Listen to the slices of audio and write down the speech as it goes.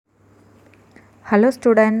Hello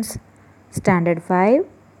students, Standard 5,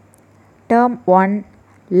 Term 1,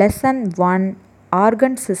 Lesson 1,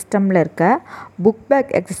 Organ Systemல இருக்க book back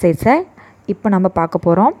exercise இப்போ நம்ம பார்க்க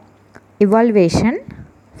போகிறோம். Evaluation,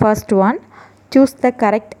 first one, choose the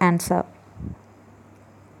correct answer.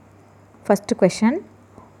 First question,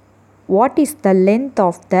 what is the length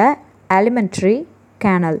of the alimentary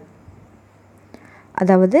canal?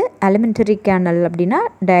 அதாவது alimentary canal அப்படின்னா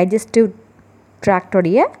digestive tract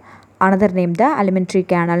உடைய another name தான் alimentary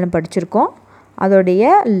canalனு படிச்சிருக்கோம். அதோடைய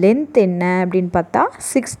length என்ன அப்படின்னு பார்த்தா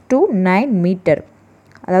 6 to 9 meter.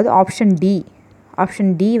 அதாவது ஆப்ஷன்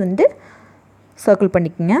டி வந்து சர்க்கிள்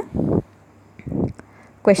பண்ணிக்கோங்க.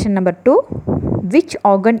 Question number 2, which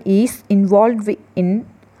organ is involved in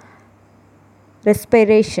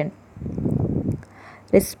respiration?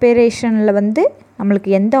 ரெஸ்பிரேஷனில் வந்து நம்மளுக்கு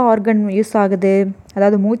எந்த ஆர்கன் யூஸ் ஆகுது,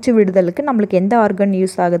 அதாவது மூச்சு விடுதலுக்கு நம்மளுக்கு எந்த ஆர்கன்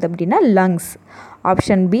யூஸ் ஆகுது அப்படின்னா lungs.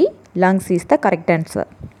 Option B, lungs is the correct answer.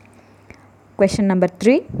 Question number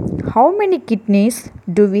 3, how many kidneys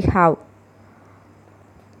do we have?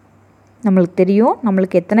 நம்மளுக்கு தெரியும்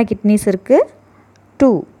நம்மளுக்கு எத்தனை கிட்னிஸ் இருக்குது,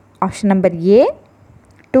 2. Option number A,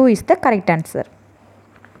 2 is the correct answer.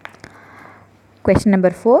 Question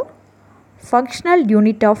number 4, functional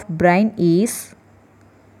unit of brain is?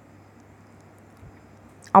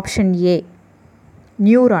 Option A,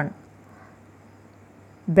 neuron.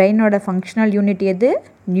 பிரெயினோட functional unit எது?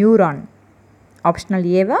 Neuron. Optional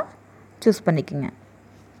ஏவை choose பண்ணிக்கோங்க.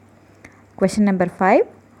 Question number 5,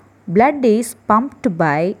 blood is pumped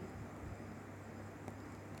by?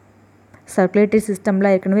 Circulatory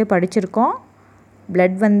சிஸ்டமில் ஏற்கனவே படிச்சிருக்கோம்.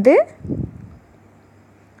 blood வந்து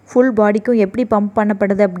full பாடிக்கும் எப்படி pump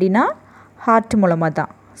பண்ணப்படுது அப்படின்னா ஹார்ட் மூலமாக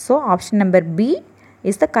தான். So option number B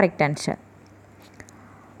is the correct answer.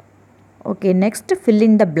 Okay, next fill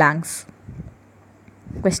in the blanks.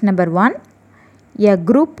 Question number 1, a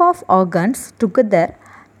group of organs together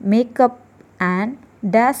make up an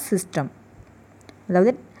dash system.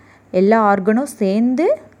 அதாவது எல்லா ஆர்கனும் சேர்ந்து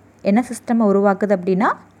என்ன சிஸ்டம் உருவாக்குது அப்படின்னா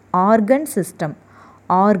ஆர்கன் சிஸ்டம்.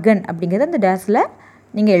 ஆர்கன் அப்படிங்கிறது அந்த டேஷில்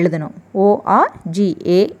நீங்கள் எழுதணும்.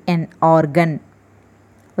 ORGAN, organ.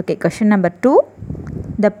 Okay, question number 2,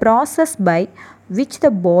 the process by which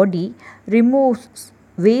the body removes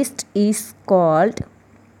waste is called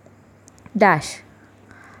dash.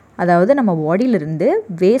 அதாவது நம்ம பாடியிலிருந்து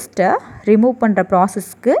வேஸ்ட்டை ரிமூவ் பண்ணுற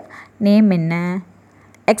ப்ராசஸ்க்கு நேம் என்ன?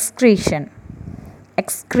 எக்ஸ்க்ரீஷன்.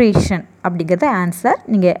 எக்ஸ்க்ரீஷன் அப்படிங்கிறத ஆன்சர்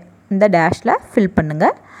நீங்கள் இந்த டேஷில் ஃபில்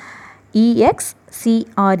பண்ணுங்கள்.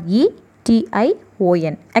 EXCRETION,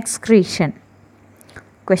 excretion.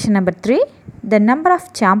 Question number 3, the number of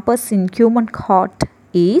chambers in human heart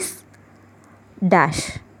is dash.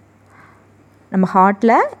 நம்ம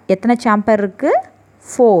ஹார்ட்டில் எத்தனை சாம்பர் இருக்குது?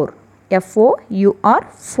 4. FOUR,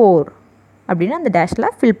 4 அப்படின்னு அந்த டேஷில்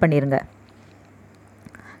ஃபில் பண்ணிடுங்க.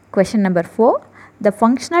 Question number 4, the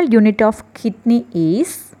functional unit of kidney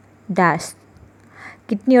is dash.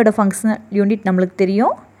 கிட்னியோட ஃபங்க்ஷனல் யூனிட் நம்மளுக்கு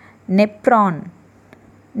தெரியும், நெப்ரான்.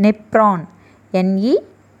 நெப்ரான்,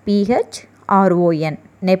 NEPHRON,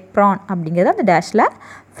 நெப்ரான் அப்படிங்கிறத அந்த டேஷில்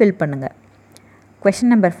ஃபில் பண்ணுங்கள். Question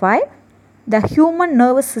number 5, the human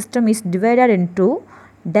nervous system is divided into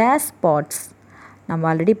dash parts. நம்ம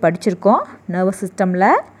ஆல்ரெடி படிச்சிருக்கோம். நர்வஸ் சிஸ்டமில்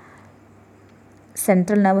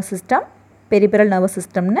central nervous system, peripheral nervous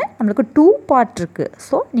சிஸ்டம்னு நம்மளுக்கு 2 பார்ட் இருக்குது.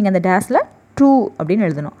 ஸோ நீங்கள் அந்த டேஷில் 2 அப்படின்னு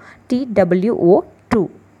எழுதணும். TWO, 2.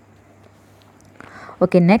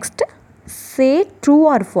 Okay, next say true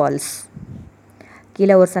or false.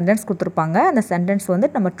 கீழே ஒரு சென்டென்ஸ் கொடுத்துருப்பாங்க. அந்த சென்டென்ஸ் வந்து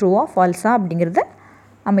நம்ம ட்ரூவா ஃபால்ஸா அப்படிங்கிறத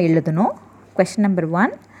நம்ம எழுதணும். Question number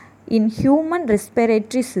 1, in human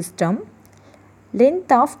respiratory system,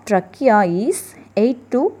 length of trachea is 8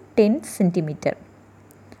 to 10 centimeter.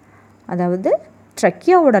 அதாவது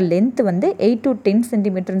ட்ரக்கியாவோட லென்த் வந்து 8 to 10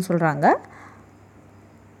 சென்டிமீட்டர்னு சொல்கிறாங்க.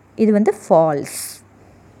 இது வந்து ஃபால்ஸ்.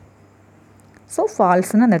 ஸோ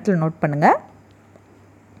ஃபால்ஸ்னு அந்த இடத்துல நோட் பண்ணுங்கள்.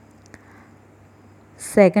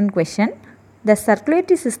 Second question, the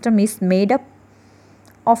circulatory system is made up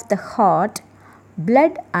of the heart,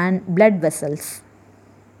 blood and blood vessels.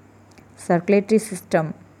 Circulatory system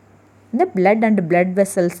இந்த blood and blood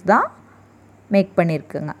vessels தான் மேக்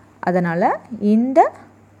பண்ணியிருக்குங்க. அதனால் இந்த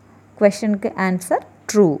கொஷனுக்கு answer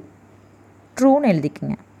ட்ரூன்னு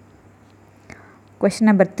எழுதிக்குங்க. Question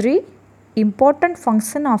number 3, important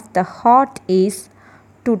function of the heart is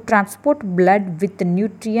to transport blood with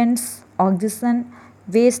nutrients, oxygen,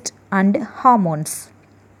 waste and hormones.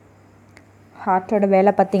 ஹார்ட்டோட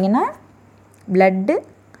வேலை பார்த்திங்கன்னா blood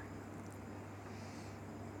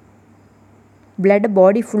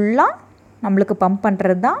பாடி ஃபுல்லாக நம்மளுக்கு pump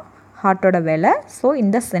பண்ணுறது தான் ஹார்ட்டோட வேலை. ஸோ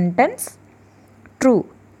இந்த சென்டென்ஸ்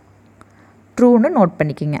ட்ரூன்னு நோட்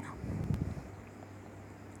பண்ணிக்கிங்க.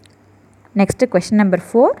 Next question number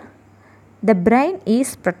 4. The brain is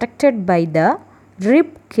protected by the rib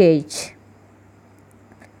cage.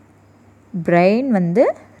 Brain வந்து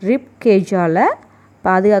rib cageஆல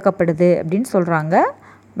பாதுகாக்கப்படுது அப்படின்னு சொல்கிறாங்க.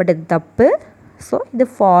 பட் இது தப்பு. ஸோ இது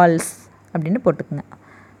false அப்படின்னு போட்டுக்குங்க.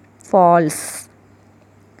 False.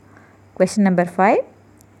 Question number 5.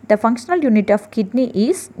 The functional unit of kidney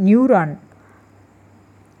is neuron.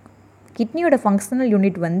 கிட்னியோட functional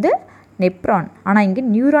unit வந்து நெப்ரான், ஆனால் இங்கே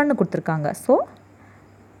நியூரான்னு கொடுத்துருக்காங்க. So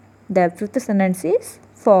the fifth sentence is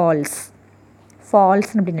false.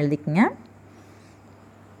 ஃபால்ஸ்னு அப்படின்னு எழுதிக்கங்க.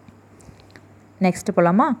 நெக்ஸ்ட்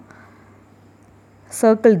போகலாமா?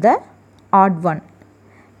 Circle the odd one.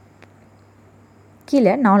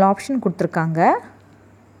 கீழே 4 ஆப்ஷன் கொடுத்துருக்காங்க.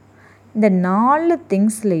 இந்த 4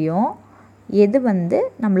 திங்ஸ்லேயும் எது வந்து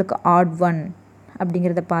நம்மளுக்கு ஆட் ஒன்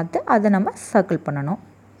அப்படிங்கிறத பார்த்து அதை நம்ம சர்க்கிள் பண்ணணும்.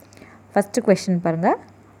 ஃபஸ்ட்டு கொஷின் பாருங்கள்.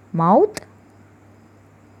 மவுத்,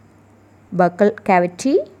 பக்கல்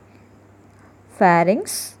கேவிட்டி,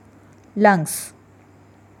 ஃபேரிங்ஸ், லங்ஸ்.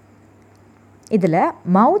 இதில்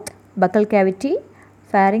மவுத், பக்கல் கேவிட்டி,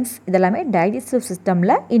 ஃபேரிங்ஸ் இதெல்லாமே டைஜஸ்டிவ்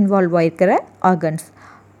சிஸ்டமில் இன்வால்வ் ஆகிருக்கிற ஆர்கன்ஸ்.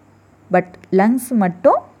 பட் லங்ஸ்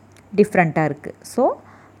மட்டும் டிஃப்ரெண்ட்டாக இருக்குது. So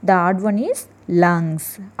the odd one is lungs.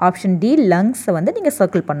 Option D லங்ஸை வந்து நீங்கள்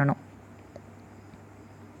சர்க்கிள் பண்ணணும்.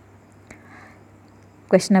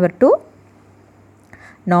 Question number 2.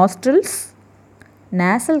 Nostrils,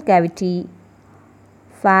 nasal cavity,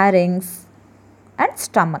 pharynx and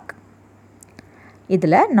stomach.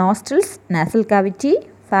 இதில் nostrils, nasal cavity,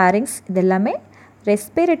 pharynx இதெல்லாமே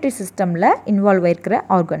respiratory systemல involve ஆகிருக்கிற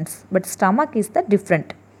organs. But stomach is the different.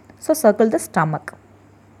 So circle the stomach.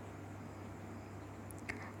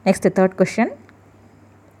 Next, third question.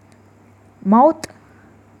 Mouth,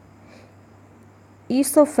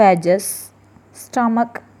 esophagus,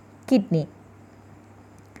 stomach, kidney.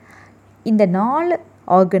 இந்த 4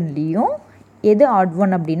 ஆர்கன்லேயும் எது add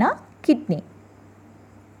one அப்படின்னா kidney.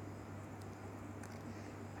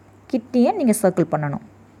 கிட்னியை நீங்கள் circle பண்ணணும்.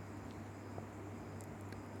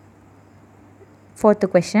 Fourth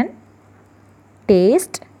question.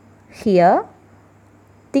 Taste, hear,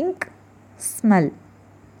 think, smell.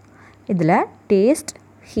 இதில் taste,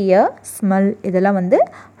 hear, smell இதெல்லாம் வந்து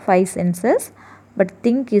 5 senses. But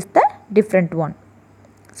think is the different one.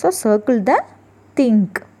 So circle the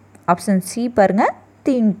think. Option C பாருங்கள்,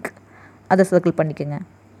 திங்க். அதை சர்க்கிள் பண்ணிக்கோங்க.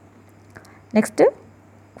 Next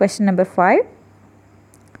question number 5.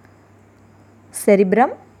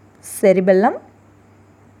 Cerebrum, cerebellum,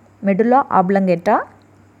 medulla oblongata,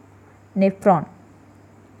 nephron.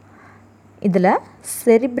 இதில்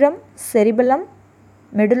cerebrum, cerebellum,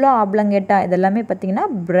 medulla oblongata இதெல்லாமே பார்த்திங்கன்னா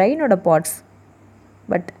பிரெயினோட parts.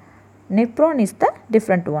 But nephron is the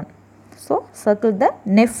different one. So circle the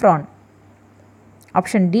nephron.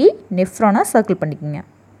 Option D நெஃப்ரானை circle பண்ணிக்கோங்க.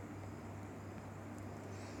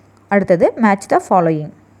 அடுத்தது match the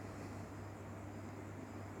following.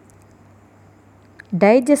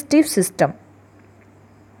 Digestive system.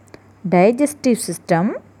 Digestive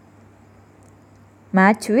system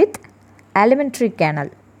match with alimentary canal.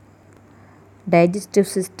 Digestive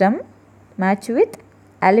system match with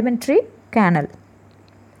alimentary canal.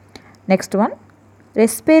 Next one,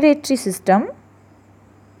 respiratory system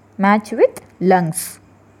match with lungs.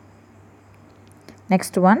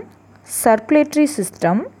 Next one, circulatory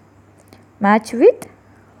system match with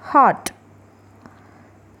heart.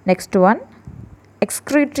 Next one,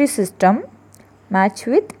 excretory system match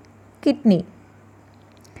with kidney.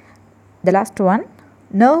 The last one,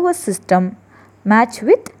 nervous system match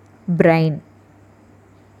with brain.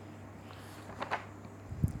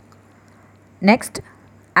 Next,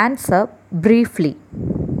 answer briefly.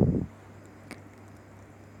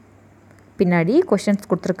 பின்னாடி questions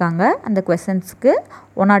கொடுத்துருக்காங்க. அந்த கொஷின்ஸ்க்கு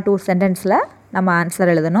 1 or 2 சென்டென்ஸில் நம்ம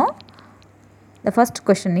answer எழுதணும். The first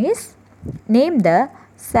question is, name the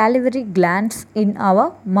salivary glands in our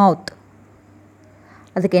mouth.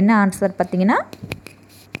 அதுக்கு என்ன answer பார்த்தீங்கன்னா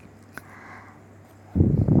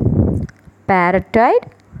parotid,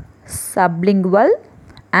 sublingual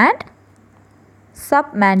and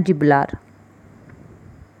submandibular.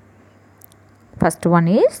 First one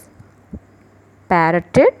is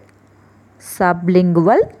parotid,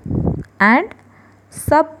 sublingual and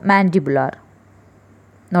submandibular.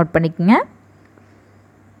 Note பண்ணிக்கங்க.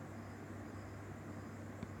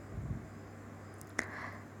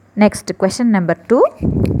 Next, question number 2.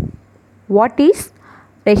 What is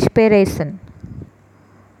respiration?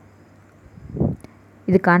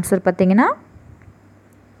 இதுக்கு answer பார்த்தீங்கன்னா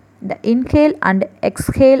the inhale and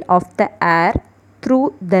exhale of the air through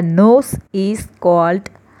the nose is called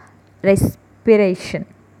respiration.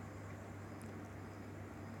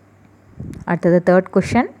 அடுத்தது third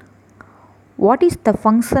question. What is the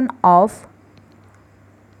function of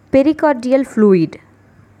pericardial fluid?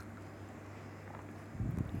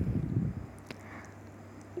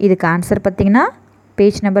 இதுக்கு answer பார்த்தீங்கன்னா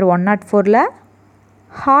page number 104ல்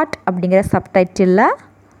heart அப்படிங்கிற சப்டைட்டிலில்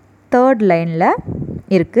 3rd லைனில்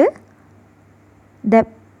இருக்குது. The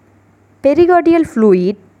pericardial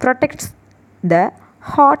fluid protects the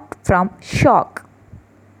heart from shock.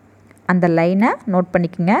 அந்த லைனை note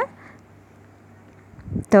பண்ணிக்கோங்க.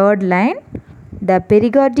 3rd line, the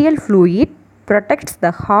pericardial fluid protects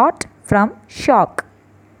the heart from shock.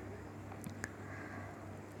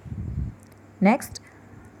 Next,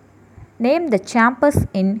 name the chambers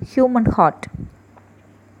in human heart.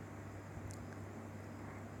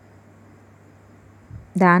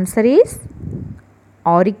 The answer is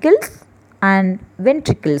auricles and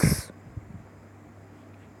ventricles.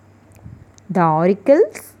 The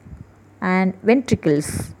auricles and ventricles.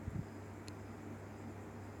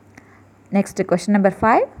 Next, question number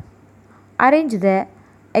 5. Arrange the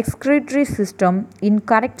excretory system in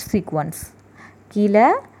correct sequence. கீழே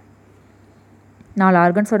 4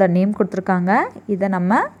 ஆர்கன்ஸோட name கொடுத்துருக்காங்க. இதை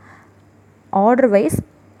நம்ம order wise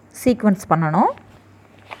sequence பண்ணணும்.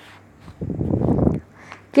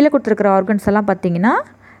 கீழே கொடுத்துருக்கிற organs எல்லாம் பார்த்தீங்கன்னா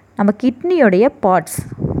நம்ம கிட்னியோடைய பார்ட்ஸ்.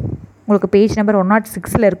 உங்களுக்கு பேஜ் நம்பர்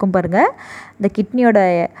 106ல் இருக்கும் பாருங்கள். இந்த கிட்னியோட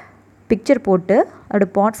பிக்சர் போட்டு அதோட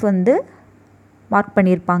பார்ட்ஸ் வந்து மார்க்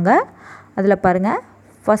பண்ணியிருப்பாங்க. அதில் பாருங்கள்,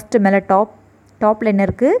 ஃபஸ்ட்டு மேலே டாப்பில் என்ன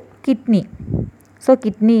இருக்குது? Kidney. So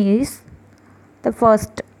kidney is the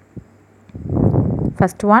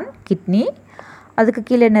first one, kidney. அதுக்கு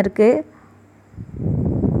கீழே என்ன இருக்குது?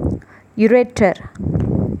 யுரேட்டர்,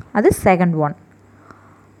 அது செகண்ட் ஒன்.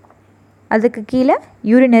 அதுக்கு கீழே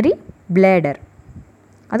யூரினரி பிளேடர்,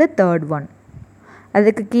 அது தேர்ட் ஒன்.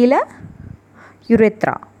 அதுக்கு கீழே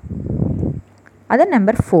யுரேத்ரா, அது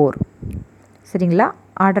நம்பர் 4. சரிங்களா?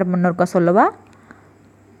 ஆர்டர் முன்னோருக்கா சொல்லவா?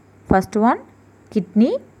 First one kidney,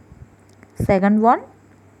 second one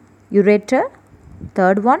ureter,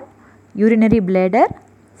 third one urinary bladder,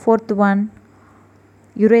 fourth one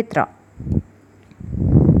urethra.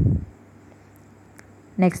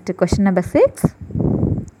 Next, question number 6.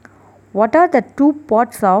 What are the 2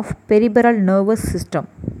 parts of peripheral nervous system?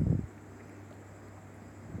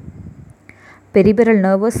 Peripheral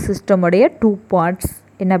nervous system உடைய 2 parts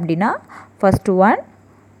என்ன அப்படின்னா, first one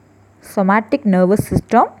somatic nervous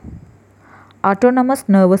system, autonomous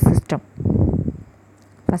nervous system.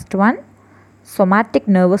 First one somatic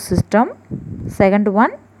nervous system, second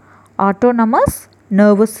one autonomous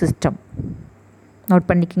nervous system. Note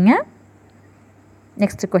பண்ணிக்கங்க.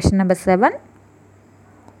 Next, question number 7.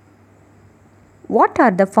 What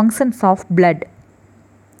are the functions of blood?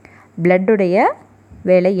 blood உடைய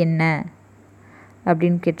வேலை என்ன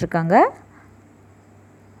அப்படின்னு கேட்டிருக்காங்க.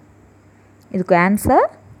 இதுக்கு answer,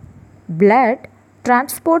 blood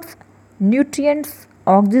transports nutrients,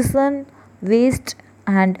 oxygen, waste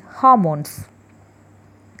and hormones.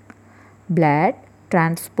 Blood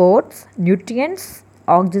transports nutrients,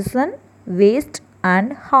 oxygen, waste and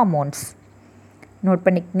hormones. Note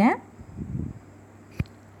பண்ணிக்கங்க.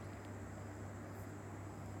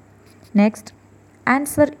 Next,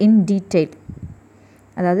 answer in detail.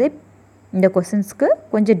 அதாவது இந்த கொஸ்டின்ஸ்க்கு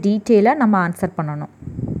கொஞ்சம் டீட்டெயிலாக நம்ம ஆன்சர் பண்ணணும்.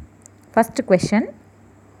 First question,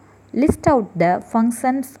 list out the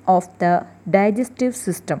functions of the digestive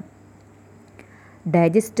system.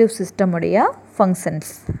 Digestive சிஸ்டமுடைய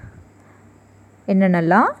functions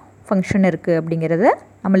என்னென்னலாம் function இருக்குது அப்படிங்கிறத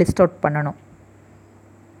நம்ம லிஸ்ட் அவுட் பண்ணணும்.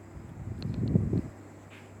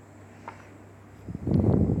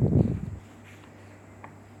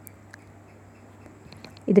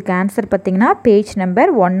 இதுக்கு ஆன்சர் பார்த்திங்கன்னா page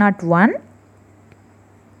number 101.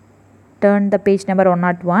 Turn the page number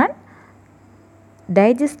 101.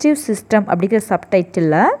 Digestive system அப்படிங்கிற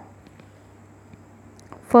சப்டைட்டிலில்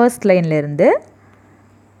ஃபர்ஸ்ட் லைன்லேருந்து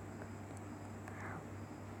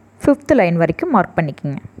 5th லைன் வரைக்கும் மார்க்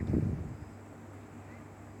பண்ணிக்கோங்க.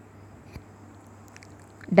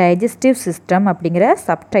 டைஜஸ்டிவ் சிஸ்டம் அப்படிங்கிற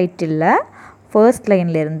சப்டைட்டிலில் ஃபர்ஸ்ட்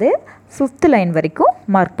லைன்லேருந்து 5th லைன் வரைக்கும்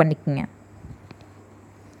மார்க் பண்ணிக்கோங்க.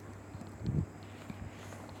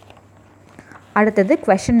 அடுத்தது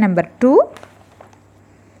question number 2.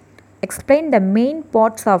 explain the main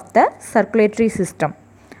parts of the circulatory system.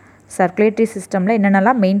 circulatory systemல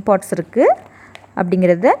என்னென்னலாம் மெயின் பார்ட்ஸ் இருக்குது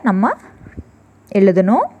அப்படிங்கிறத நம்ம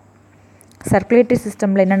எழுதணும். circulatory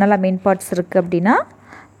systemல என்னென்னலாம் மெயின் பார்ட்ஸ் இருக்குது அப்படின்னா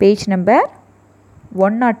பேஜ் நம்பர்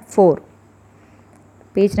 104.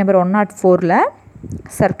 பேஜ் நம்பர் 104ல்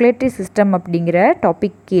circulatory system அப்படிங்கிற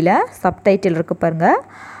டாபிக் கீழே சப்டைட்டில் இருக்குது பாருங்கள்.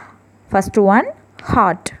 First one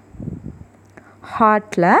heart.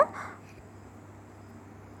 ஹார்ட்டில்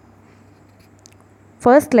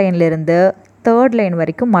ஃபர்ஸ்ட் லைன்லேருந்து தேர்ட் லைன்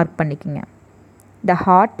வரைக்கும் மார்க் பண்ணிக்கோங்க. The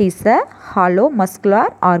heart is a hollow muscular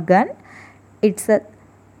organ. It's a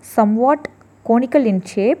somewhat conical in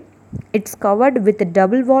shape. It's covered with a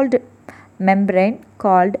double-walled membrane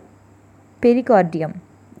called pericardium.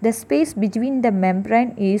 The space between the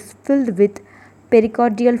membrane is filled with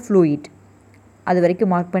pericardial fluid. அது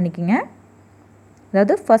வரைக்கும் mark பண்ணிக்கோங்க.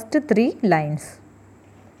 அதாவது first 3 lines.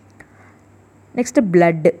 Next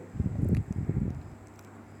blood.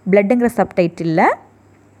 பிளட்டுங்கிற சப்டைட்டிலில்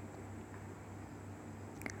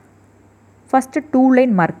first 2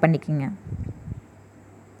 line mark பண்ணிக்கோங்க.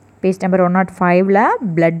 Page number 105ல்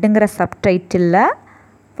பிளட்டுங்கிற சப்டைட்டிலில்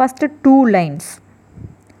first 2 lines.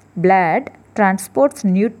 Blood transports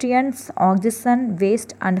nutrients, oxygen,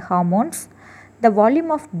 waste and hormones. The volume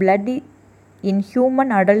of blood in human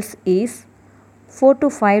adults is 4 to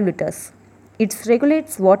 5 liters. It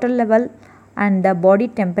regulates water level and the body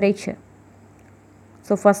temperature.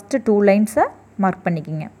 So first 2 lines mark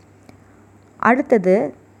பண்ணிக்கிங்க. அடுத்தது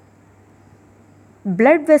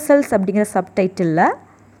blood vessels அப்படிங்கிற சப்டைட்டிலில்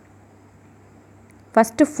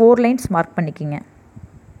first 4 lines mark பண்ணிக்கிங்க.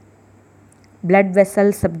 blood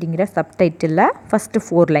vessels அப்படிங்கிற சப்டைட்டிலில் first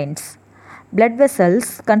 4 lines. blood vessels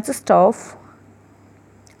consist of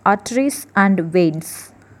arteries and veins.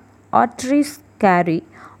 Arteries carry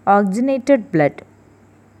oxygenated blood.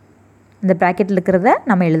 இந்த ப்ராக்கெட்டில் இருக்கிறத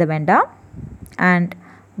நம்ம எழுத வேண்டாம். and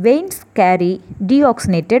veins carry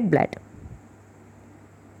deoxygenated blood.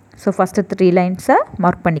 So first 3 லைன்ஸை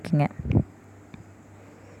மார்க் பண்ணிக்கோங்க.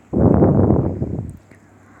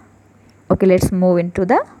 Okay, let's move into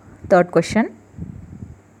the third question.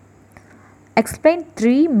 Explain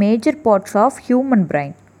 3 major parts of human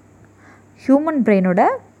brain. Human brain ஓட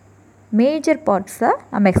major parts-அ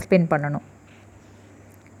நம்ம explain பண்ணணும்.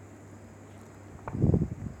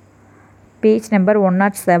 பேஜ் நம்பர்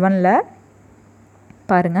 107ல்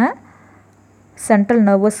பாருங்கள், சென்ட்ரல்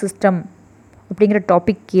நர்வஸ் சிஸ்டம் அப்படிங்கிற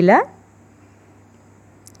டாபிக் கீழே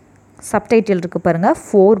சப்டைட்டில் இருக்குது பாருங்கள்.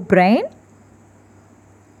 4 brain,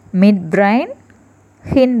 mid brain,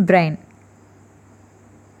 hind brain.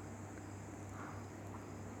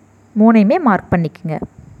 மூணையுமே மார்க் பண்ணிக்கோங்க.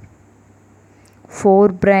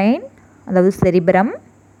 4 brain அதாவது செரிபரம்,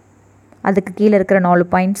 அதுக்கு கீழே இருக்கிற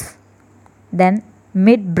 4 points. Then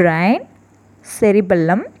mid brain,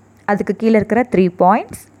 cerebellum, அதுக்கு கீழே இருக்கிற 3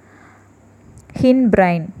 points. Hind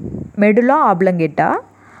brain, medulla oblongata,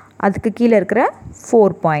 அதுக்கு கீழே இருக்கிற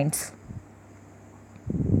 4 பாயிண்ட்ஸ்.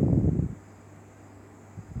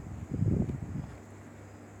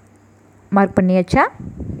 மார்க் பண்ணியாச்சா?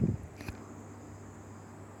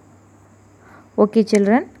 ஓகே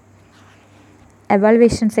சில்ட்ரன்,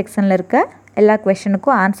 எவாலுவேஷன் செக்ஷனில் இருக்க எல்லா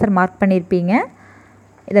கொஷனுக்கும் ஆன்சர் மார்க் பண்ணியிருப்பீங்க.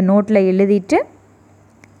 இதை நோட்டில் எழுதிட்டு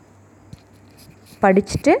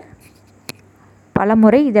படிச்சுட்டு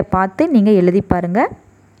பலமுறை இதை பார்த்து நீங்கள் எழுதி பாருங்கள்.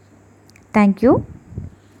 தேங்க்யூ.